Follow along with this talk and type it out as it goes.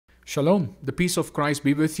Shalom, the peace of Christ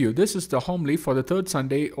be with you. This is the homily for the third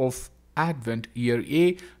Sunday of Advent, Year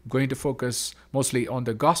A. I'm going to focus mostly on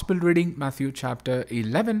the Gospel reading, Matthew chapter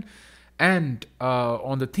 11, and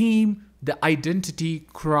on the theme, the identity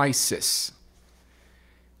crisis.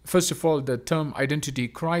 First of all, the term identity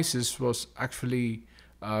crisis was actually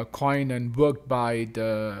coined and worked by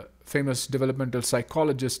the famous developmental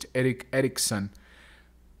psychologist Erik Erikson.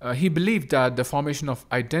 He believed that the formation of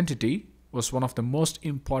identity was one of the most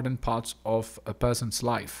important parts of a person's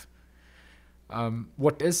life.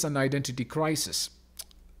 What is an identity crisis?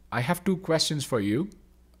 I have two questions for you.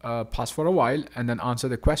 Pause for a while and then answer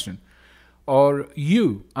the question. Are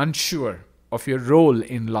you unsure of your role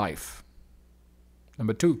in life?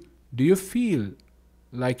 Number two, do you feel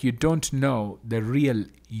like you don't know the real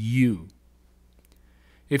you?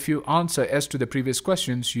 If you answer yes to the previous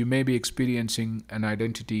questions, you may be experiencing an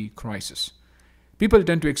identity crisis. People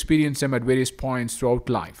tend to experience them at various points throughout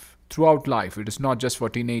life. Throughout life, it is not just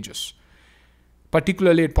for teenagers.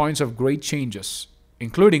 Particularly at points of great changes,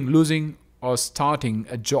 including losing or starting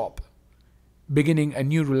a job, beginning a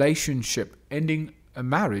new relationship, ending a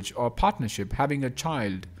marriage or partnership, having a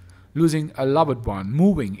child, losing a loved one,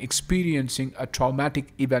 moving, experiencing a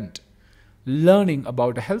traumatic event, learning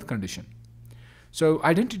about a health condition. So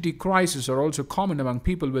identity crises are also common among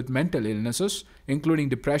people with mental illnesses, including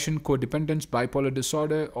depression, codependence, bipolar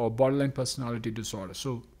disorder, or borderline personality disorder.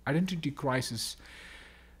 So identity crisis,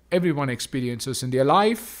 everyone experiences in their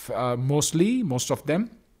life, most of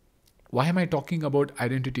them. Why am I talking about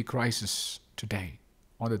identity crisis today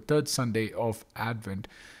on the third Sunday of Advent?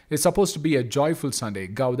 It's supposed to be a joyful Sunday,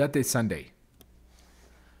 Gaudete Sunday.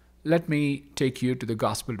 Let me take you to the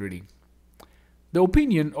Gospel reading. The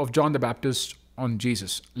opinion of John the Baptist on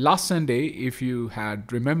Jesus. Last Sunday, if you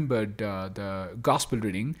had remembered the Gospel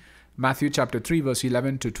reading, Matthew chapter 3 verse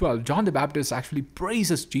 11 to 12, John the Baptist actually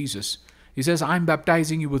praises Jesus. He says, I'm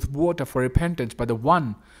baptizing you with water for repentance, but the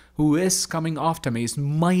one who is coming after me is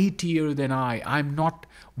mightier than I. I'm not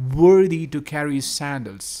worthy to carry his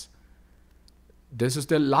sandals. This is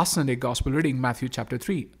the last Sunday Gospel reading, Matthew chapter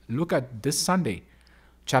 3. Look at this Sunday,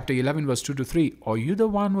 chapter 11 verse 2 to 3. Are you the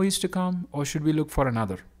one who is to come, or should we look for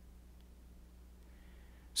another?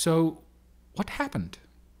 So, what happened?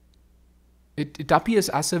 It appears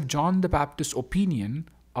as if John the Baptist's opinion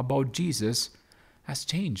about Jesus has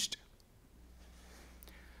changed.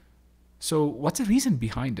 So, what's the reason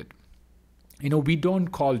behind it? We don't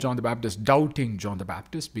call John the Baptist doubting John the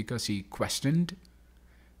Baptist because he questioned.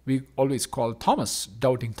 We always call Thomas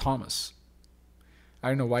doubting Thomas. I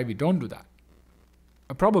don't know why we don't do that.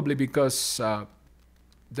 Probably because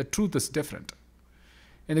the truth is different.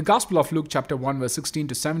 In the Gospel of Luke chapter 1 verse 16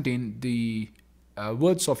 to 17, the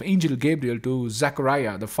words of Angel Gabriel to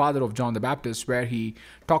Zechariah, the father of John the Baptist, where he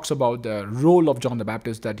talks about the role of John the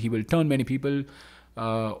Baptist, that he will turn many people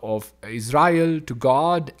of Israel to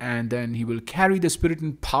God, and then he will carry the spirit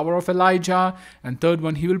and power of Elijah, and third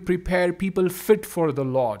one, he will prepare people fit for the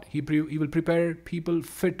Lord. He will prepare people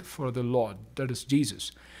fit for the Lord, that is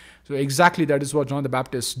Jesus. So exactly that is what John the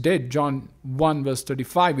Baptist did. John 1 verse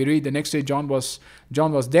 35, we read, the next day John was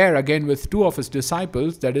there again with two of his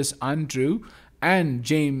disciples, that is Andrew and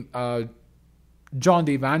John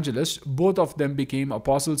the evangelist. Both of them became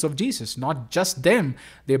apostles of Jesus. Not just them,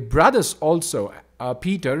 their brothers also,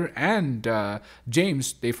 Peter and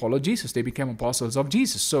James, they followed Jesus. They became apostles of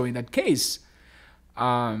Jesus. So in that case,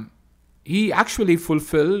 he actually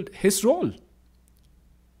fulfilled his role,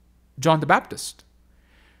 John the Baptist.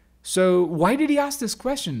 So why did he ask this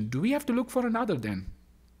question? Do we have to look for another then?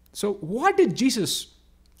 So what did Jesus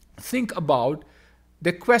think about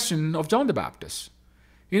the question of John the Baptist?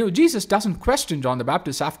 Jesus doesn't question John the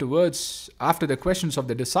Baptist afterwards, after the questions of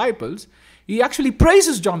the disciples. He actually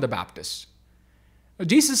praises John the Baptist.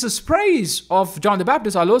 Jesus' praise of John the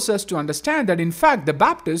Baptist allows us to understand that in fact the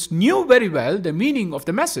Baptist knew very well the meaning of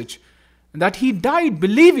the message, and that he died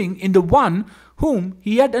believing in the one whom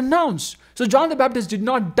he had announced. So John the Baptist did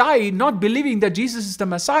not die not believing that Jesus is the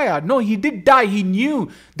Messiah. No, he did die. He knew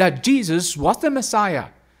that Jesus was the Messiah.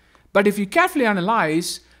 But if you carefully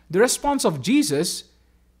analyze the response of Jesus,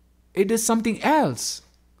 it is something else.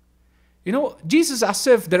 Jesus, as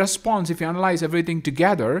if the response, if you analyze everything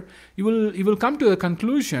together, you will come to the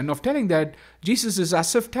conclusion of telling that Jesus is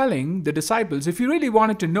as if telling the disciples, if you really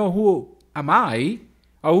wanted to know who am I,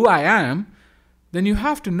 or who I am, then you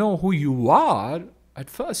have to know who you are at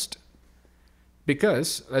first.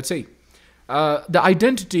 Because, let's say, the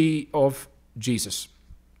identity of Jesus.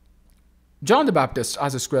 John the Baptist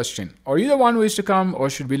asks this question, are you the one who is to come, or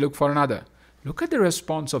should we look for another? Look at the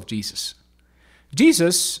response of Jesus.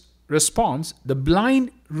 Jesus responds, the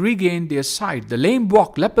blind regain their sight, the lame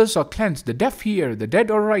walk, lepers are cleansed, the deaf hear, the dead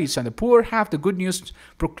are raised, and the poor have the good news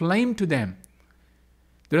proclaimed to them.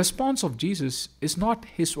 The response of Jesus is not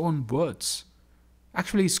his own words.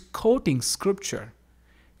 Actually, he's quoting scripture.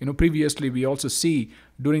 Previously we also see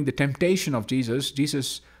during the temptation of Jesus,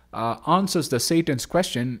 Jesus answers the Satan's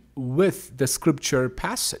question with the scripture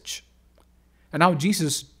passage. And now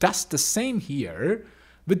Jesus does the same here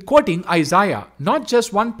with quoting Isaiah, not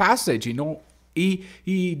just one passage,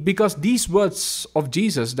 because these words of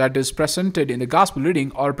Jesus that is presented in the gospel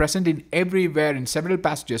reading are presented everywhere in several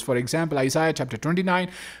passages. For example, Isaiah chapter 29,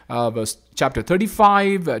 chapter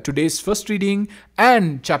 35, today's first reading,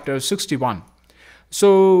 and chapter 61.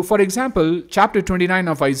 So, for example, chapter 29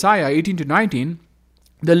 of Isaiah 18 to 19,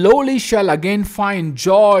 the lowly shall again find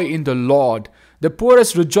joy in the Lord. The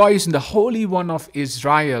poorest rejoice in the Holy One of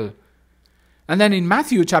Israel. And then in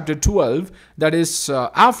Matthew chapter 12, that is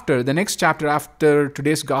after the next chapter after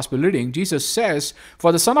today's gospel reading, Jesus says,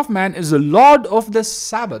 "For the Son of Man is the Lord of the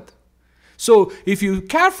Sabbath." So if you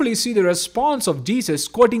carefully see the response of Jesus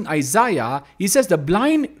quoting Isaiah, he says the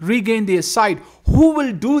blind regain their sight. Who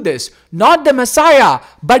will do this? Not the Messiah,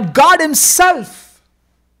 but God himself.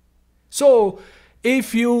 So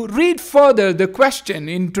if you read further the question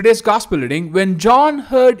in today's gospel reading, when John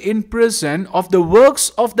heard in prison of the works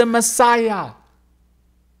of the Messiah.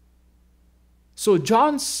 So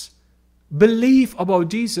John's belief about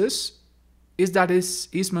Jesus is that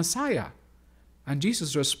he's Messiah. And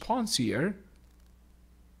Jesus' response here,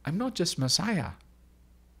 I'm not just Messiah.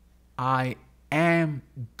 I am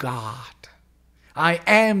God. I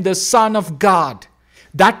am the Son of God.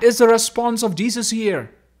 That is the response of Jesus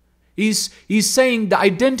here. He's saying the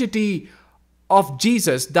identity of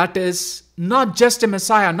Jesus, that is not just a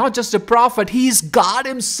Messiah, not just a prophet, he is God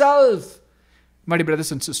himself. My dear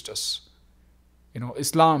brothers and sisters,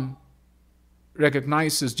 Islam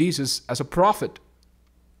recognizes Jesus as a prophet.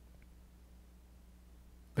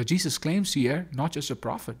 But Jesus claims here, not just a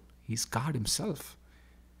prophet, he's God himself.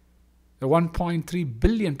 The 1.3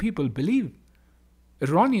 billion people believe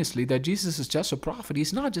erroneously that Jesus is just a prophet.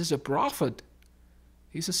 He's not just a prophet.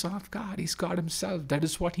 He's the Son of God. He's God himself. That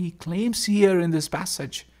is what he claims here in this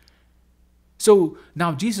passage. So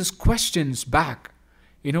now Jesus questions back.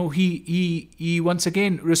 He once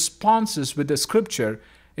again responds with the scripture.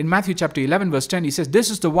 In Matthew chapter 11 verse 10, he says, "This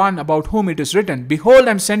is the one about whom it is written, Behold,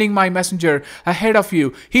 I am sending my messenger ahead of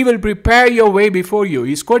you. He will prepare your way before you."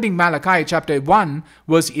 He's quoting Malachi chapter 1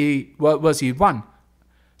 verse 1.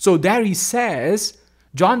 So there he says,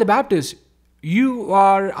 John the Baptist, you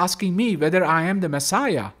are asking me whether I am the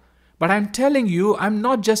Messiah. But I'm telling you, I'm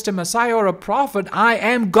not just a Messiah or a prophet. I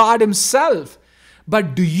am God himself.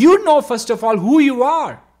 But do you know, first of all, who you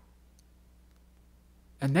are?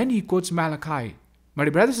 And then he quotes Malachi. My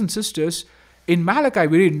dear brothers and sisters, in Malachi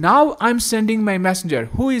we read, "Now I'm sending my messenger."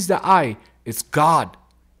 Who is the I? It's God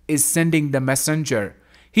is sending the messenger.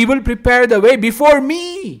 He will prepare the way before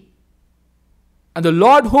me. And the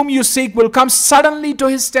Lord whom you seek will come suddenly to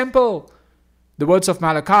his temple. The words of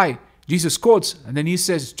Malachi, Jesus quotes, and then he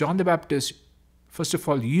says, John the Baptist, first of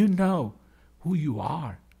all, you know who you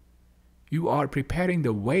are. You are preparing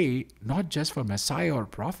the way not just for Messiah or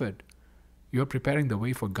prophet. You are preparing the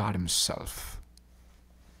way for God himself.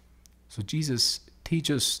 So Jesus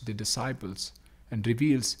teaches the disciples and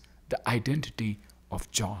reveals the identity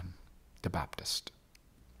of John the Baptist.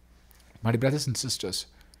 My dear brothers and sisters,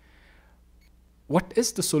 what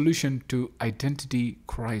is the solution to identity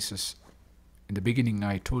crisis? In the beginning,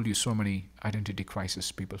 I told you so many identity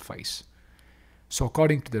crises people face. So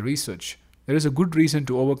according to the research, there is a good reason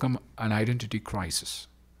to overcome an identity crisis.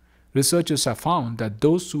 Researchers have found that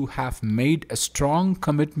those who have made a strong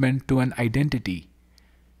commitment to an identity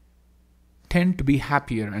tend to be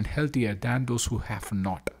happier and healthier than those who have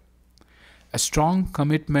not. A strong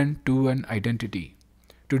commitment to an identity.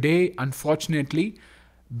 Today, unfortunately,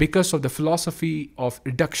 because of the philosophy of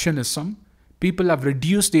reductionism, people have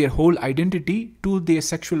reduced their whole identity to their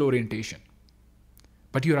sexual orientation.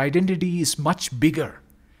 But your identity is much bigger.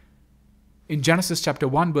 In Genesis chapter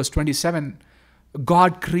 1 verse 27,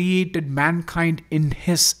 God created mankind in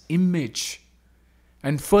his image.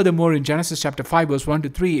 And furthermore, in Genesis chapter 5 verse 1 to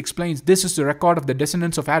 3 explains, this is the record of the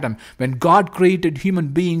descendants of Adam. When God created human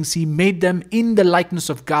beings, he made them in the likeness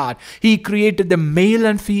of God. He created them male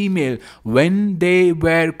and female. When they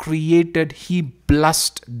were created, he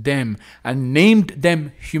blessed them and named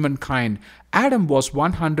them humankind. Adam was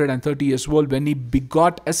 130 years old when he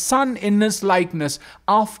begot a son in his likeness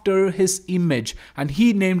after his image, and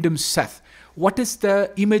he named him Seth. What is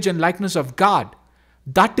the image and likeness of God?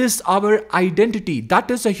 That is our identity.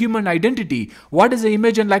 That is a human identity. What is the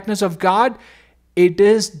image and likeness of God? It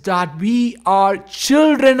is that we are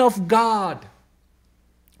children of God.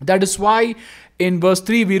 That is why in verse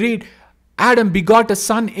 3 we read, Adam begot a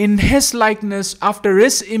son in his likeness after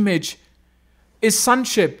his image. His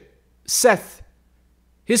sonship, Seth.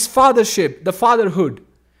 His fathership, the fatherhood.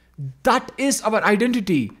 That is our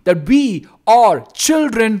identity, that we are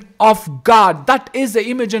children of God. That is the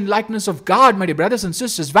image and likeness of God, my dear brothers and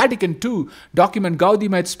sisters. Vatican II document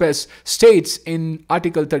Gaudium et Spes states in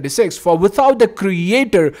Article 36, for without the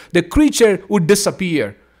Creator, the creature would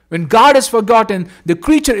disappear. When God is forgotten, the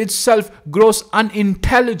creature itself grows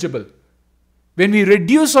unintelligible. When we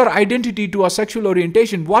reduce our identity to our sexual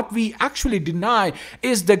orientation, what we actually deny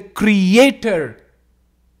is the Creator.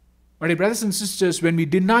 My dear brothers and sisters, when we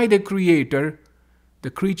deny the Creator, the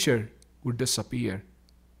creature would disappear.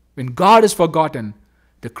 When God is forgotten,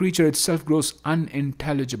 the creature itself grows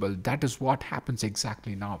unintelligible. That is what happens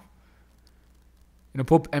exactly now.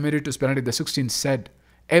 Pope Emeritus Benedict XVI said,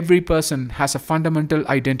 every person has a fundamental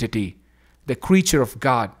identity, the creature of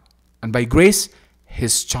God, and by grace,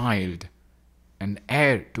 his child, an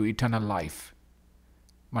heir to eternal life.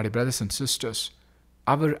 My dear brothers and sisters,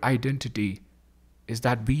 our identity is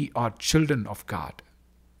that we are children of God,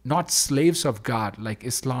 not slaves of God like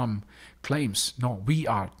Islam claims. No, we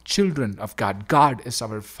are children of God. God is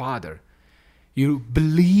our Father. You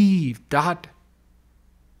believe that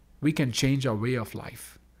we can change our way of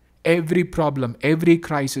life. Every problem, every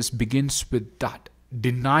crisis begins with that,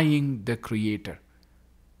 denying the Creator.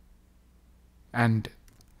 And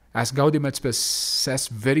as Gaudium et Spes says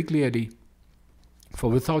very clearly, for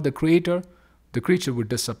without the Creator, the creature would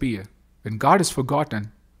disappear. When God is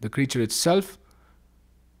forgotten, the creature itself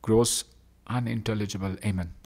grows unintelligible. Amen.